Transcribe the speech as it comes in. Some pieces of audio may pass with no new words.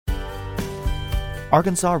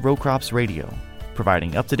Arkansas Row Crops Radio,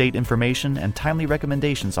 providing up-to-date information and timely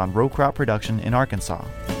recommendations on row crop production in Arkansas.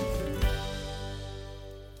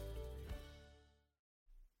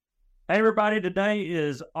 Hey everybody, today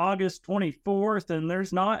is August 24th, and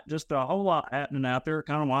there's not just a whole lot happening out there,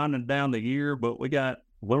 kind of winding down the year, but we got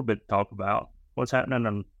a little bit to talk about. What's happening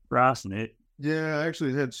in rice, Nick? Yeah, I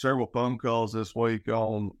actually had several phone calls this week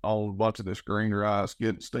on a bunch of this green rice,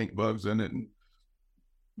 getting stink bugs in it, and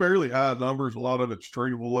fairly high numbers. A lot of it's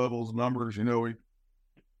treatable levels numbers. You know, we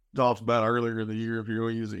talked about earlier in the year, if you're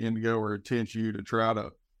going to use an indigo or a tenchu to try to,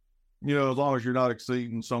 you know, as long as you're not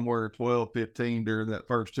exceeding somewhere 12, 15 during that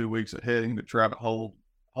first 2 weeks of heading, to try to hold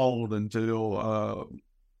until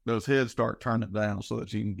those heads start turning down so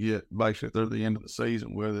that you can get basically through the end of the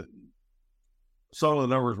season with it. Some of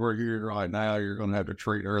the numbers we're hearing right now, you're going to have to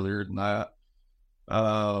treat earlier than that.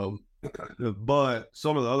 But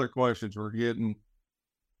some of the other questions we're getting,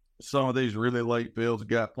 some of these really late fields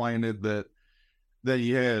got planted that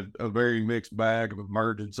you had a very mixed bag of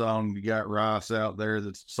emergence on. You got rice out there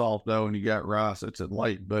that's soft dough, and you got rice that's at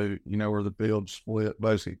late boot, you know, where the field split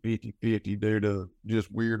basically 50-50 due to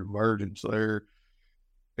just weird emergence there.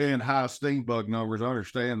 And high stink bug numbers. I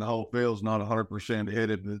understand the whole field's not 100%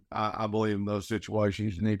 headed, but I believe in those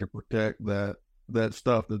situations you need to protect that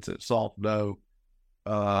stuff that's at soft dough.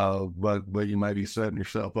 But you may be setting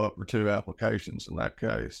yourself up for two applications in that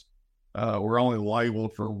case. We're only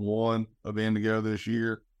labeled for one of indigo this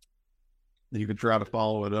year. You can try to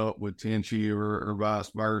follow it up with tenchu or vice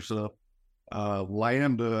versa.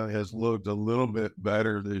 Lambda has looked a little bit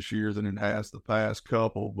better this year than it has the past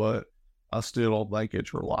couple, but I still don't think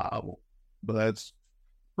it's reliable. But that's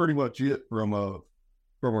pretty much it from a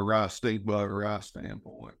rice stink bug or rice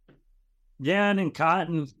standpoint. Yeah, and in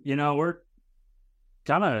cotton, you know, we're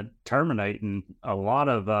kind of terminating a lot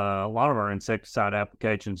of our insecticide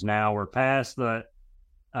applications now. We're past the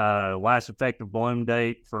last effective bloom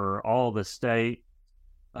date for all the state.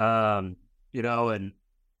 You know, and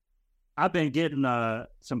I've been getting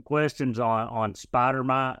some questions on spider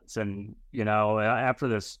mites, and you know, after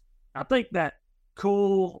this, I think that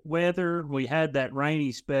cool weather, we had that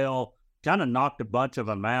rainy spell, kind of knocked a bunch of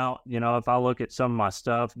them out. You know, if I look at some of my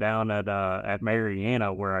stuff down at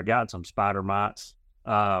Mariana where I got some spider mites,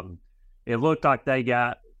 it looked like they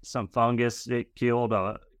got some fungus. It killed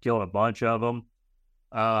a bunch of them.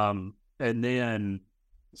 And then,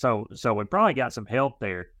 so we probably got some help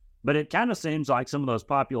there, but it kind of seems like some of those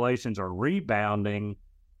populations are rebounding,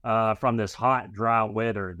 from this hot, dry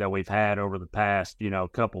weather that we've had over the past, you know,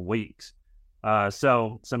 couple weeks.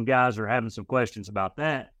 So some guys are having some questions about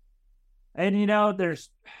that. And, you know, there's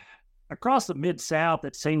across the Mid-South,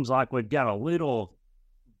 it seems like we've got a little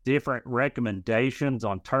different recommendations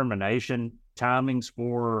on termination timings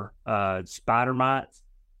for spider mites.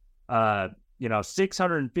 You know,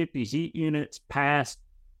 650 heat units past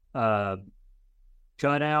cutout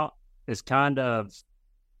is kind of,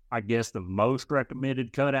 I guess, the most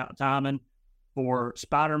recommended cutout timing for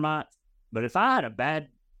spider mites. But if I had a bad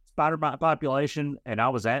spider mite population and I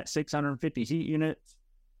was at 650 heat units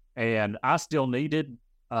and I still needed,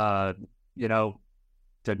 you know,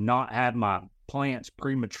 to not have my plants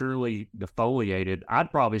prematurely defoliated,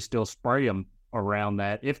 I'd probably still spray them around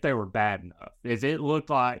that if they were bad enough. If it looked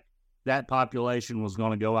like that population was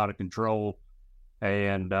going to go out of control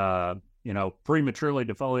and, you know, prematurely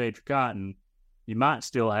defoliate your cotton, you might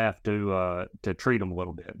still have to treat them a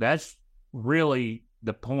little bit. That's really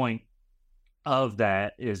the point of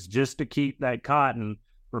that, is just to keep that cotton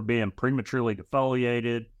from being prematurely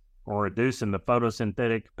defoliated or reducing the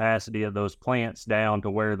photosynthetic capacity of those plants down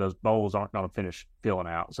to where those bolls aren't going to finish filling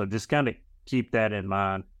out. So just kind of keep that in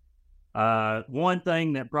mind. One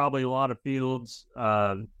thing that probably a lot of fields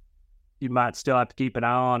you might still have to keep an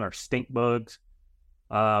eye on are stink bugs.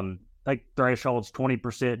 I think threshold's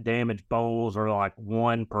 20% damaged bolls, or like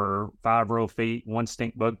 1 per 5 row feet, 1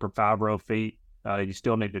 stink bug per 5 row feet. You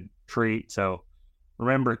still need to treat. So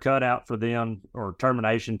remember, cutout for them, or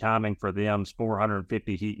termination timing for them, is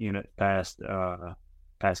 450 heat units past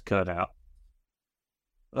cutout.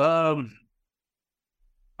 I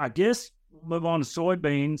guess move on to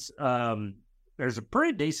soybeans. There's a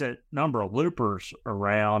pretty decent number of loopers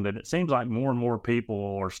around, and it seems like more and more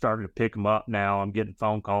people are starting to pick them up now. I'm getting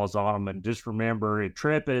phone calls on them, and just remember,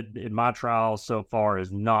 Intrepid in my trials so far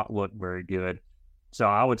has not looked very good. So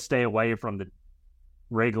I would stay away from the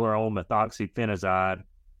regular old methoxyphenazide.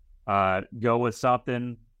 Go with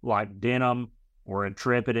something like Denim or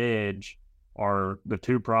Intrepid Edge are the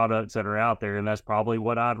two products that are out there, and that's probably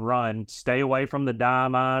what I'd run. Stay away from the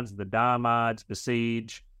diamides. The diamides,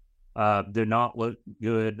 Besiege, do not look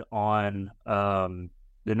good on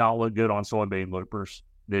did not look good on soybean loopers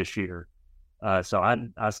this year. So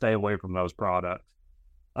I stay away from those products.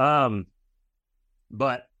 But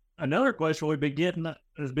another question we've been getting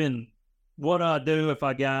has been, what do I do if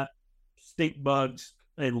I got stink bugs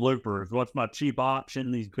and loopers? What's my cheap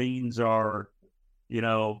option? These beans are,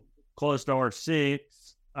 close to R6.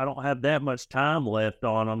 I don't have that much time left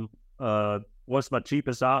on them. What's my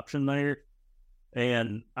cheapest option there?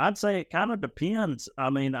 And I'd say it kind of depends. I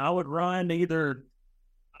mean, I would run you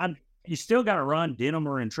still got to run Denim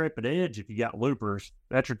or Intrepid Edge if you got loopers.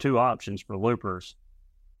 That's your two options for loopers.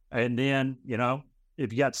 And then,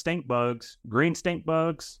 if you got stink bugs, green stink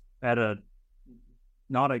bugs at a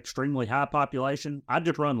not extremely high population, I'd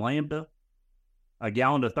just run Lambda, a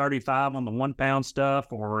gallon to 35 on the 1 pound stuff.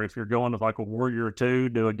 Or if you're going with like a Warrior or 2,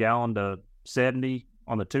 do a gallon to 70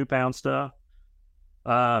 on the 2 pound stuff.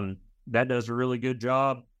 That does a really good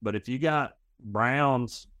job. But if you got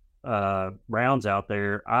browns out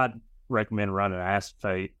there, I'd recommend running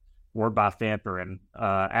acephate or bifenthrin.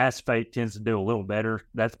 Acephate tends to do a little better.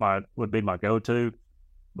 Would be my go-to.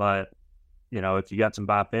 But, if you got some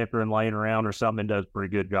bifenthrin laying around or something, it does a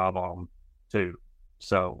pretty good job on them too.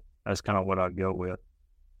 So that's kind of what I'd go with.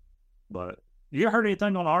 But you heard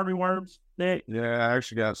anything on armyworms, Nick? Yeah, I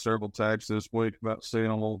actually got several texts this week about seeing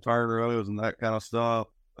little turnips and that kind of stuff.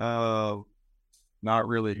 Not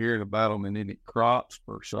really hearing about them in any crops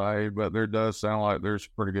per se, but there does sound like there's a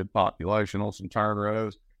pretty good population on some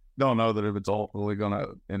turnips. Don't know that if it's ultimately going to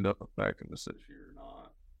end up affecting us this year or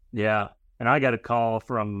not. Yeah, and I got a call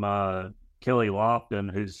from Kelly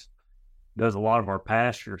Lofton, who does a lot of our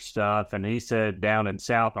pasture stuff, and he said down in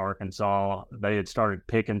South Arkansas they had started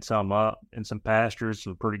picking some up in some pastures,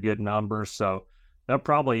 some pretty good numbers. So they'll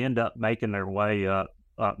probably end up making their way up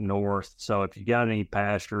north. So if you got any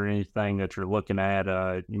pasture or anything that you're looking at,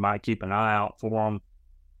 you might keep an eye out for them.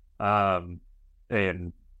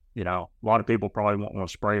 And a lot of people probably won't want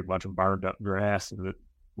to spray a bunch of burned up grass, as it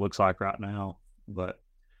looks like right now. But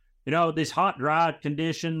these hot, dry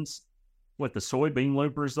conditions with the soybean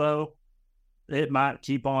loopers, though, it might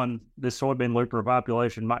keep on. This soybean looper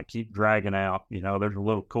population might keep dragging out. There's a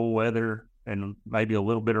little cool weather and maybe a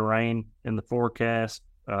little bit of rain in the forecast.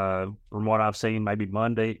 From what I've seen, maybe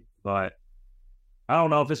Monday, but I don't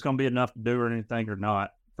know if it's going to be enough to do anything or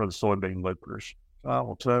not for the soybean loopers. I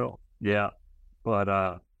will tell. Yeah.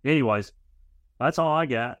 But anyways, that's all I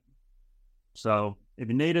got. So if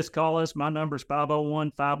you need us, call us. My number is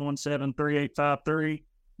 501-517-3853.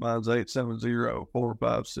 Mine's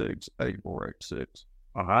 870-456-8486.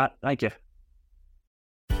 All right. Thank you.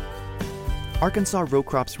 Arkansas Row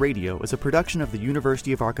Crops Radio is a production of the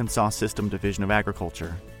University of Arkansas System Division of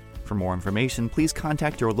Agriculture. For more information, please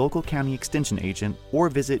contact your local county extension agent or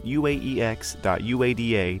visit uaex.uada.edu.